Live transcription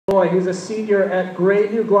Malloy, who's a senior at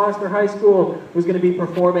Great New Gloucester High School, who's going to be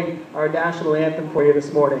performing our National Anthem for you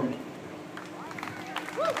this morning.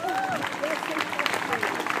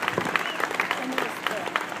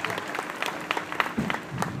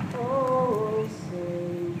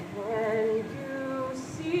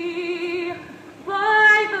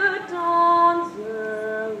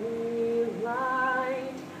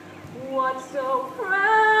 So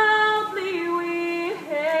proudly we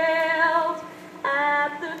hailed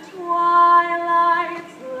at the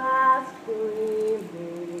twilight's last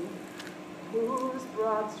gleaming, whose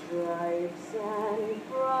broad stripes and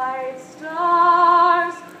bright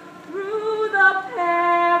stars through the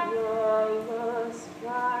perilous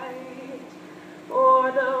fight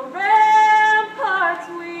o'er the ramparts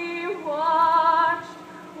we watched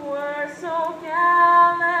were so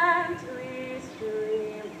gallantly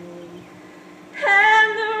streaming.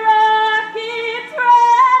 And the rocket's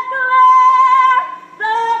red glare,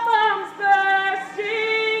 the bombs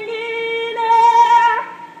bursting in air,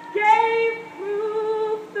 gave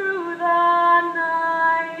proof through the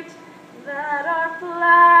night that our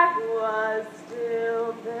flag was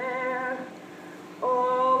still there.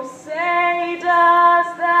 Oh, say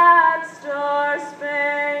does that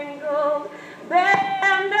star-spangled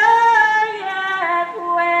banner yet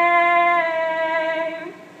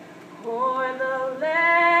wave o'er the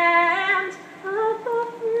land of the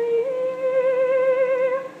free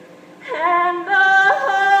and the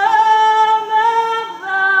home of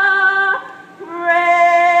the brave.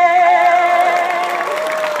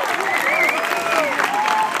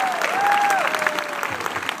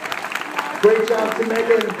 Great job to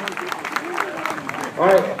Megan. All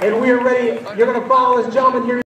right, and we are ready. You're going to follow this gentleman here.